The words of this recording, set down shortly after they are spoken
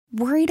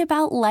Worried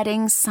about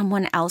letting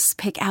someone else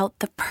pick out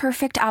the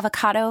perfect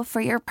avocado for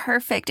your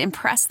perfect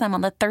impress them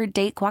on the third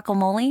date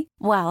guacamole?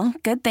 Well,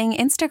 good thing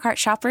Instacart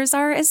shoppers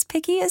are as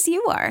picky as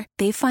you are.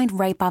 They find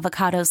ripe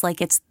avocados like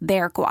it's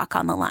their guac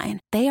on the line.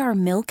 They are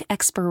milk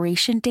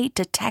expiration date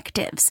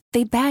detectives.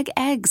 They bag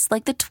eggs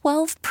like the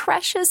 12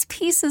 precious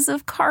pieces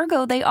of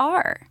cargo they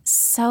are.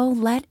 So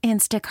let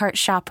Instacart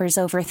shoppers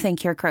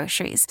overthink your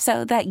groceries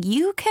so that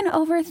you can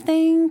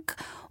overthink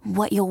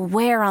what you'll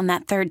wear on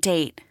that third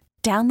date.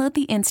 Download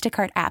the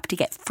Instacart app to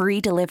get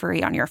free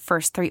delivery on your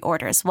first 3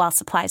 orders while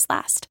supplies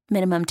last.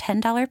 Minimum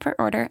 $10 per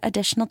order.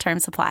 Additional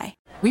terms apply.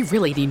 We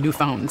really need new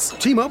phones.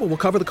 T-Mobile will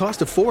cover the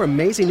cost of 4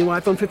 amazing new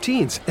iPhone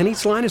 15s, and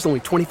each line is only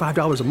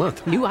 $25 a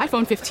month. New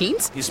iPhone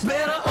 15s? It's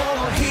better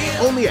over here.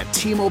 Only at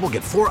T-Mobile,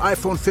 get 4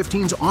 iPhone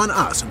 15s on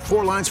us and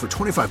 4 lines for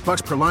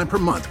 $25 per line per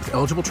month with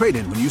eligible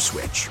trade-in when you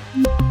switch.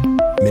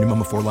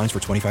 Minimum of 4 lines for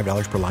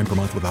 $25 per line per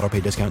month with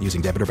autopay discount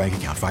using debit or bank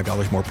account.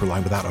 $5 more per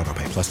line without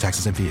autopay, plus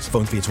taxes and fees.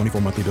 Phone fee at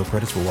 24 monthly bill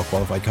credits for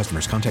well-qualified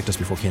customers. Contact us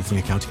before canceling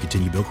account to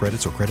continue bill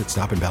credits or credit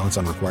stop and balance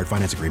on required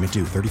finance agreement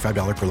due.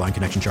 $35 per line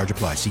connection charge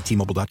applies. See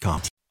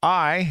T-Mobile.com.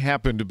 I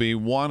happen to be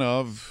one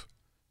of,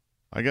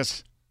 I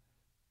guess,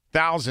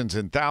 thousands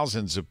and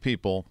thousands of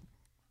people,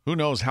 who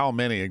knows how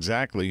many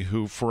exactly,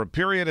 who for a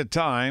period of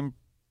time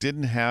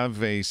didn't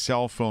have a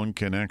cell phone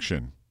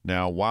connection.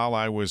 Now, while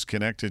I was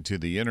connected to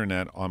the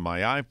internet on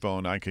my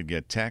iPhone, I could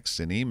get texts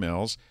and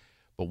emails.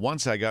 But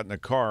once I got in the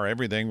car,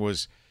 everything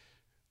was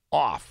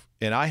off.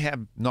 And I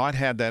have not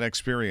had that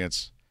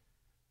experience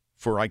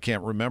for I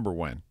can't remember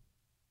when.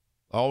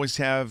 I always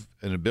have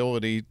an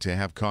ability to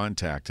have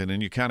contact. And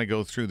then you kind of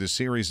go through the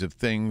series of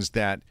things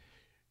that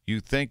you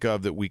think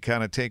of that we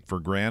kind of take for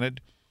granted.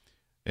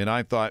 And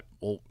I thought,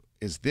 well,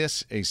 is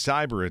this a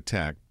cyber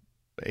attack?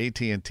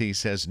 AT&T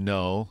says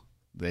no.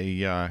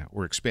 They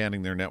were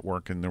expanding their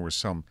network, and there was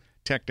some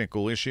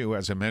technical issue,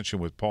 as I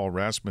mentioned, with Paul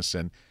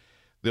Rasmussen.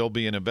 There'll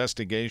be an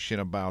investigation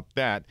about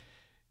that.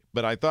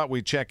 But I thought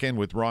we'd check in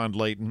with Ron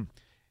Layton.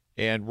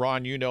 And,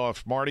 Ron, you know,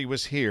 if Marty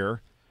was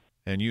here,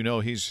 and you know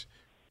he's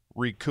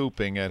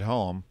recouping at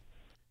home,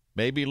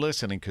 maybe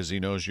listening because he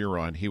knows you're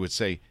on, he would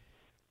say,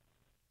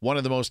 one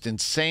of the most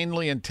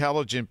insanely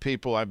intelligent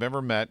people I've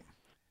ever met,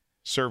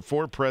 served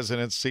 4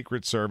 presidents,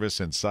 Secret Service,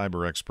 and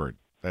cyber expert.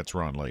 That's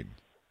Ron Layton.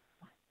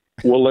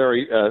 Well,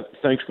 Larry,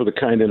 thanks for the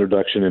kind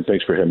introduction, and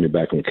thanks for having me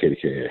back on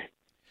KDKA.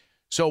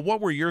 So what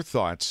were your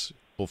thoughts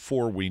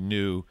before we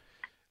knew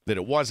that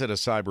it wasn't a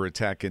cyber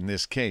attack in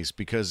this case?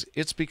 Because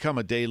it's become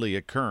a daily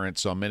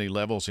occurrence on many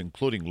levels,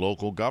 including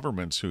local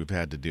governments who've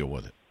had to deal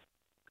with it.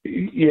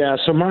 Yeah,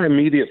 so my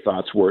immediate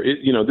thoughts were,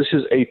 this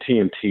is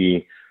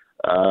AT&T.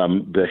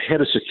 The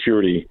head of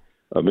security,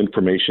 of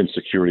information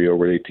security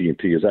over at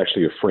AT&T, is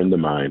actually a friend of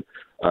mine,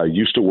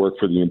 used to work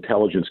for the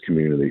intelligence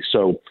community.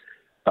 So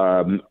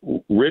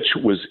Rich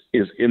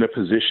is in a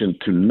position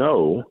to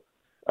know,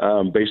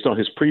 based on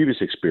his previous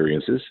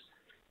experiences,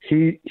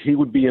 he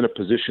would be in a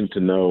position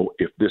to know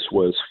if this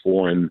was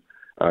foreign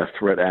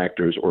threat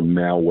actors or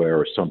malware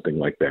or something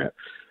like that.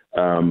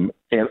 And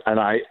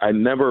I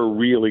never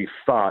really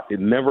thought, it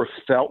never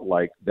felt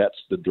like that's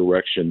the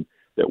direction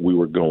that we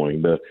were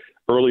going. The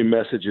early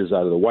messages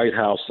out of the White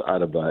House,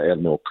 out of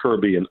Admiral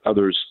Kirby and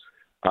others,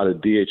 out of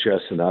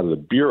DHS and out of the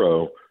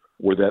Bureau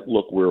were that,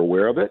 look, we're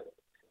aware of it.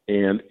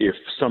 And if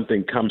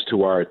something comes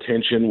to our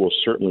attention, we'll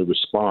certainly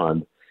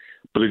respond.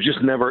 But it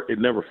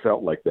never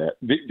felt like that.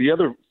 The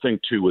other thing,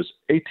 too, is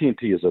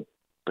AT&T is a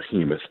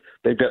behemoth.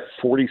 They've got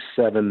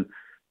 47%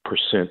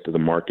 of the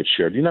market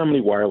share. Do you know how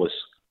many wireless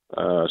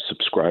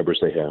subscribers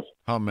they have?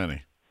 How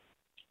many?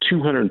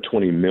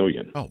 220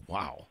 million. Oh,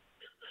 wow.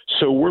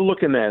 So we're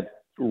looking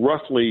at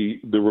roughly,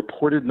 the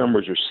reported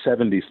numbers are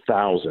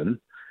 70,000.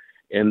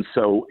 And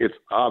so it's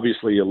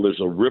obviously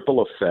there's a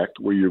ripple effect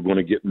where you're going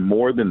to get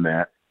more than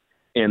that.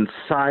 And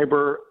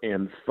cyber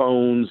and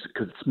phones,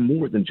 because it's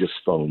more than just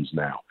phones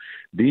now.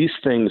 These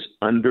things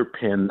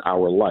underpin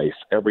our life,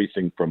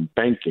 everything from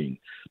banking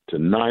to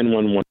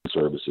 911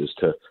 services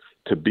to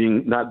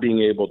not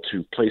being able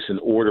to place an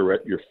order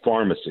at your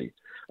pharmacy,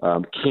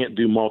 can't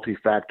do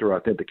multi-factor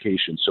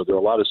authentication. So there are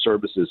a lot of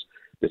services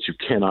that you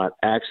cannot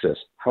access.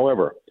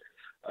 However,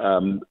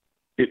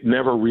 it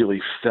never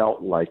really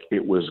felt like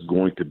it was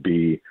going to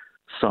be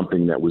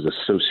something that was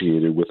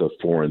associated with a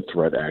foreign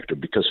threat actor.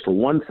 Because for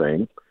one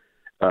thing,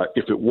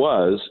 if it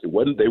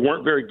wasn't, they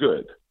weren't very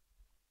good.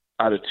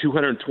 Out of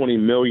 220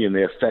 million,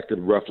 they affected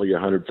roughly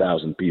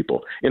 100,000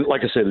 people. And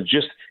like I said, it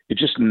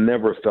just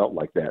never felt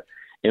like that.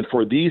 And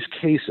for these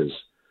cases,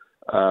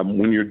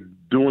 when you're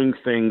doing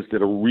things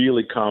that are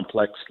really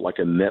complex, like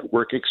a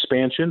network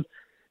expansion,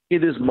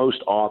 it is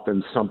most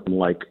often something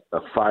like a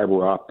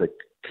fiber optic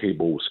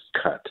cable was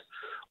cut,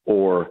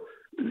 or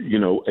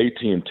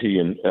AT&T,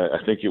 and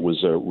I think it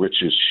was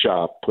Rich's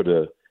shop, put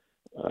a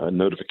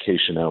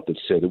notification out that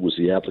said it was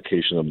the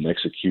application of an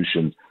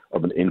execution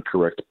of an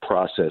incorrect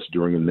process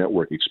during a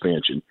network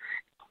expansion.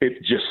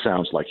 It just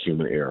sounds like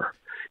human error.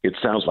 It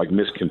sounds like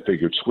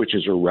misconfigured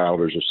switches or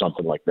routers or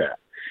something like that.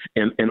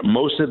 And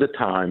most of the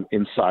time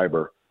in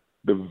cyber,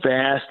 the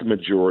vast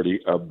majority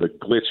of the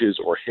glitches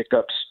or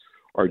hiccups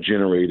are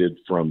generated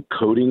from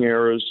coding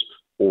errors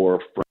or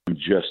from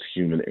just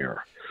human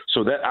error.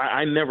 So that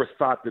I never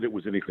thought that it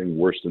was anything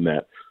worse than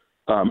that.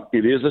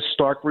 It is a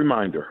stark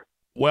reminder.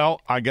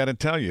 Well, I got to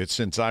tell you,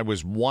 since I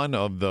was one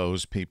of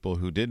those people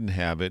who didn't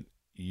have it,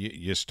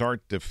 you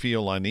start to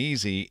feel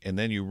uneasy, and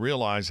then you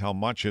realize how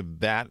much of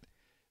that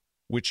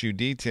which you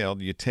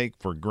detailed you take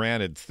for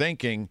granted,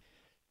 thinking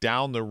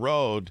down the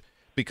road,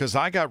 because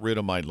I got rid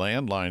of my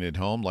landline at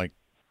home like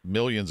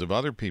millions of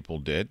other people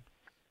did,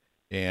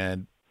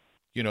 and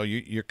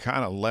you're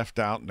kind of left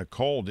out in the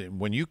cold. And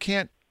when you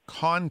can't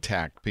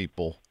contact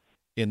people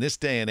in this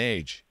day and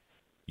age,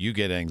 you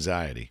get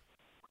anxiety.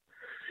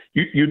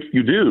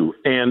 You do,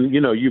 and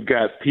you've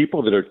got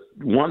people that are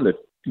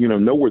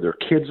know where their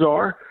kids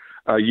are.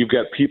 You've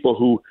got people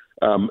who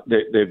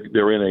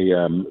they're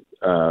in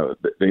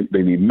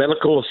they need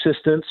medical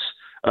assistance.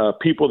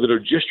 People that are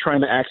just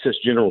trying to access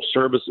general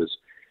services.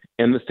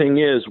 And the thing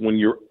is, when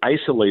you're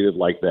isolated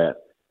like that,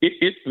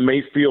 it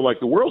may feel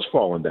like the world's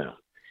falling down.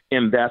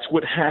 And that's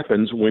what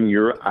happens when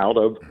you're out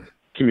of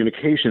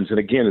communications. And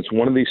again, it's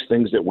one of these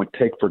things that we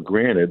take for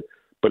granted,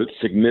 but it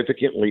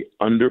significantly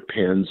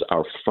underpins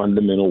our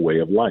fundamental way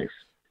of life.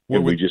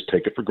 And we just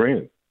take it for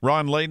granted.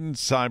 Ron Layton,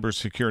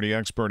 cybersecurity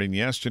expert. And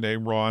yesterday,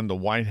 Ron, the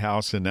White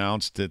House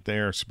announced that they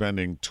are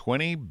spending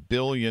 $20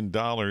 billion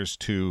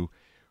to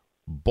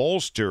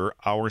bolster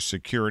our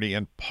security.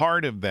 And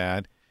part of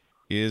that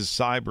is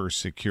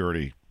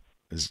cybersecurity.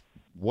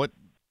 What,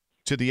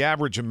 to the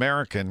average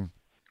American,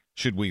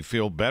 should we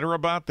feel better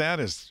about that?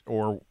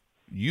 Or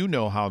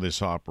how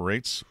this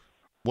operates.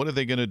 What are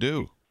they going to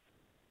do?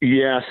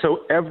 Yeah, so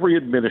every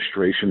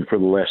administration for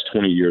the last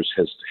 20 years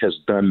has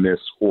done this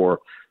or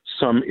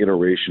some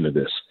iteration of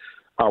this.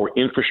 Our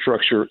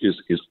infrastructure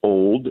is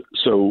old,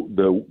 so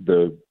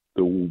the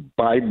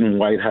Biden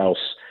White House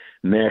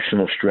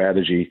national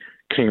strategy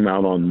came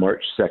out on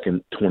March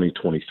 2nd,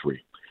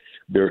 2023.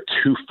 There are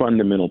two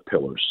fundamental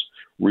pillars: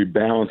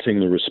 rebalancing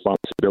the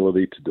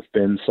responsibility to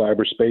defend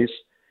cyberspace,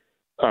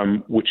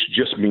 which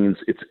just means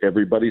it's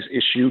everybody's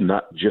issue,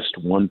 not just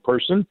one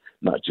person,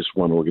 not just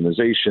one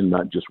organization,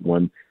 not just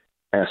one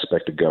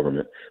aspect of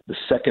government. The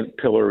second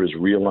pillar is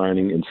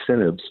realigning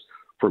incentives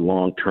for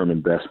long-term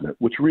investment,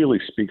 which really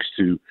speaks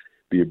to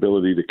the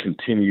ability to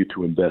continue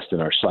to invest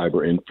in our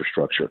cyber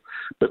infrastructure.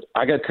 But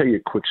I got to tell you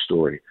a quick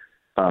story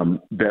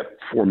that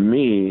for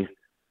me,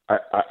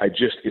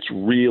 it's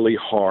really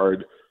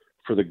hard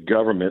for the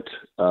government,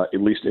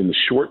 at least in the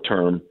short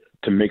term,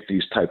 to make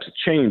these types of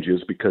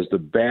changes because the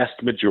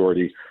vast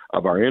majority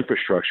of our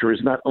infrastructure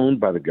is not owned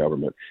by the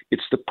government.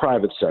 It's the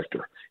private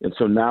sector. And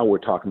so now we're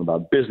talking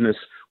about business,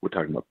 we're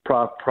talking about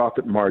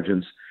profit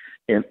margins,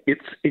 and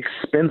it's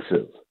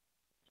expensive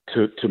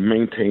to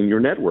maintain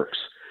your networks.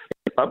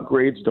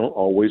 Upgrades don't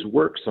always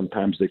work.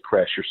 Sometimes they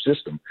crash your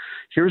system.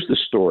 Here's the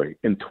story.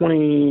 In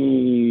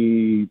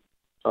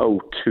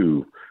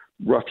 2002,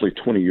 roughly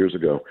 20 years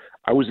ago,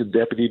 I was a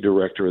deputy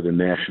director of the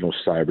National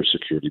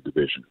Cybersecurity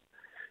Division.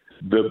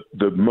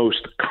 The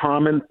most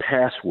common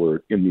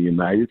password in the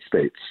United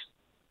States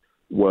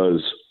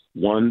was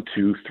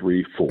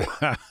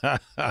 1234.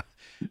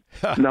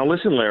 Now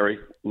listen, Larry,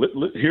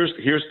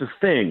 here's the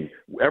thing.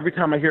 Every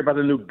time I hear about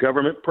a new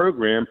government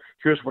program,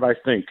 here's what I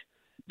think.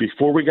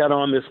 Before we got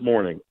on this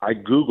morning, I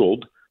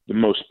Googled the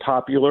most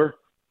popular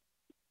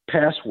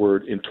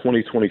password in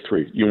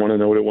 2023. You want to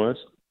know what it was?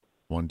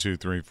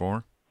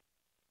 1234?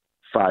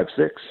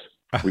 56.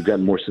 We've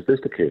gotten more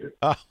sophisticated.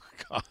 Oh,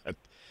 God.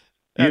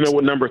 You know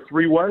what number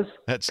 3 was?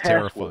 That's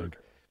password. Terrifying.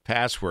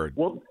 Password.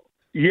 Well,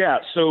 yeah.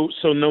 So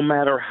no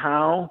matter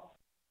how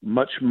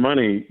much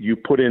money you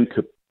put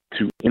into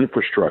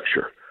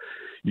infrastructure,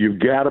 you've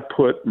got to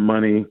put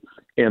money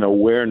and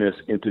awareness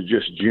into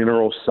just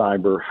general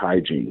cyber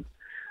hygiene.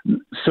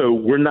 So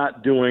we're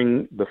not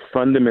doing the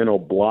fundamental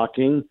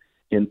blocking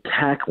and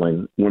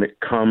tackling when it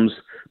comes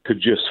to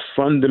just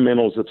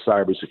fundamentals of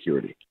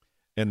cybersecurity.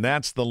 And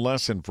that's the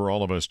lesson for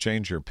all of us.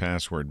 Change your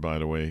password, by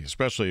the way,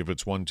 especially if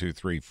it's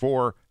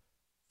 1234,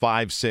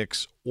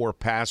 56, or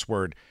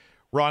password.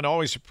 Ron,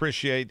 always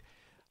appreciate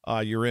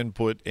your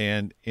input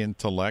and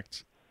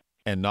intellect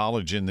and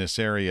knowledge in this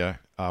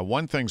area.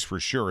 One thing's for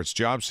sure, it's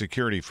job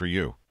security for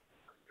you.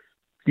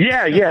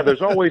 Yeah.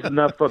 There's always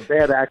enough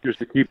bad actors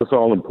to keep us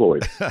all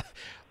employed.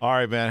 All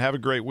right, man. Have a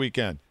great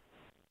weekend.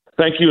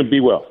 Thank you and be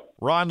well.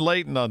 Ron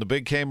Layton on the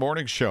Big K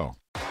Morning Show.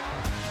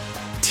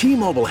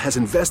 T-Mobile has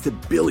invested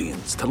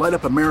billions to light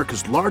up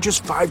America's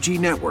largest 5G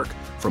network,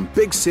 from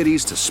big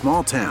cities to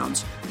small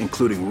towns,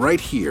 including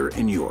right here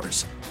in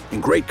yours.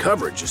 And great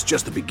coverage is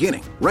just the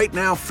beginning. Right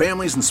now,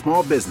 families and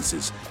small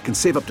businesses can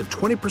save up to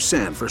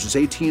 20% versus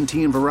AT&T and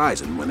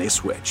Verizon when they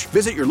switch.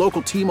 Visit your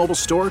local T-Mobile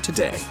store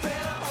today.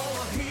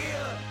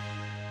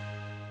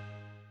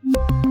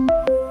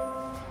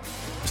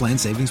 Plan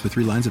savings with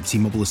 3 lines of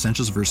T-Mobile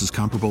Essentials versus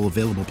comparable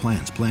available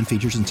plans. Plan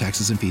features and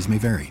taxes and fees may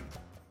vary.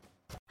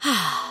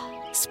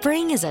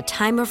 Spring is a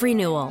time of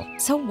renewal,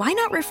 so why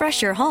not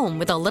refresh your home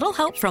with a little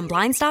help from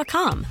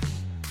Blinds.com?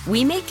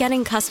 We make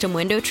getting custom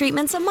window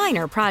treatments a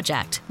minor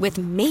project with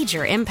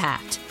major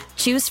impact.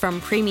 Choose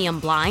from premium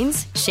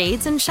blinds,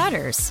 shades, and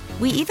shutters.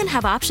 We even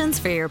have options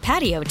for your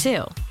patio,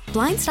 too.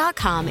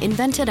 Blinds.com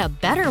invented a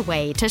better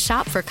way to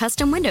shop for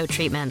custom window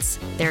treatments.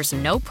 There's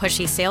no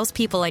pushy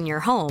salespeople in your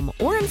home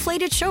or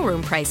inflated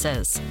showroom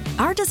prices.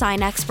 Our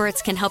design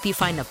experts can help you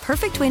find the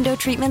perfect window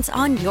treatments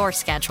on your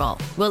schedule.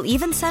 We'll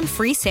even send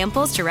free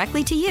samples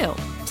directly to you.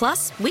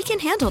 Plus, we can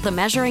handle the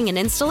measuring and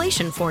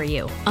installation for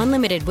you.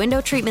 Unlimited window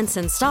treatments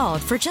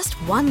installed for just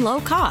one low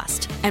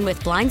cost. And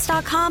with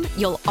Blinds.com,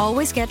 you'll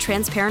always get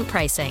transparent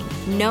pricing.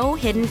 No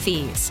hidden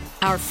fees.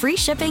 Our free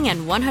shipping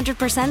and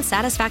 100%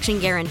 satisfaction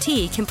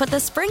guarantee can put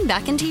the spring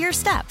back into your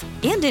step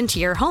and into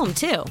your home,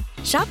 too.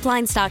 Shop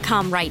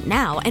Blinds.com right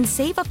now and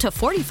save up to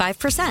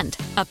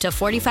 45%. Up to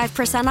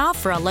 45% off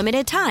for a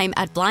limited time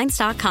at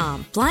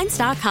Blinds.com.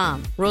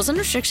 Blinds.com. Rules and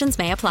restrictions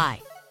may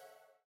apply.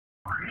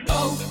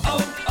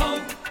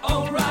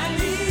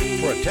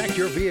 O'Reilly. Protect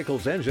your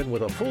vehicle's engine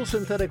with a full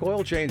synthetic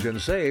oil change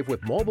and save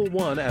with Mobile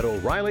One at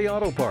O'Reilly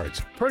Auto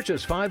Parts.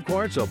 Purchase 5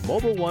 quarts of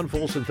Mobile One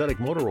full synthetic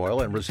motor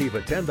oil and receive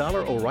a $10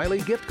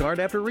 O'Reilly gift card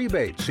after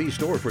rebate. See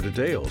store for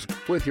details.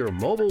 With your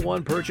Mobile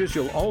One purchase,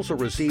 you'll also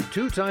receive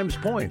 2 times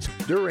points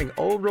during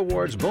O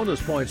Rewards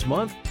Bonus Points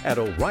Month at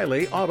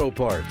O'Reilly Auto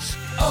Parts.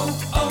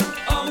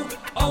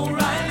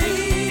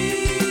 O'Reilly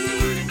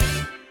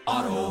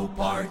Auto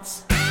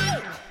Parts.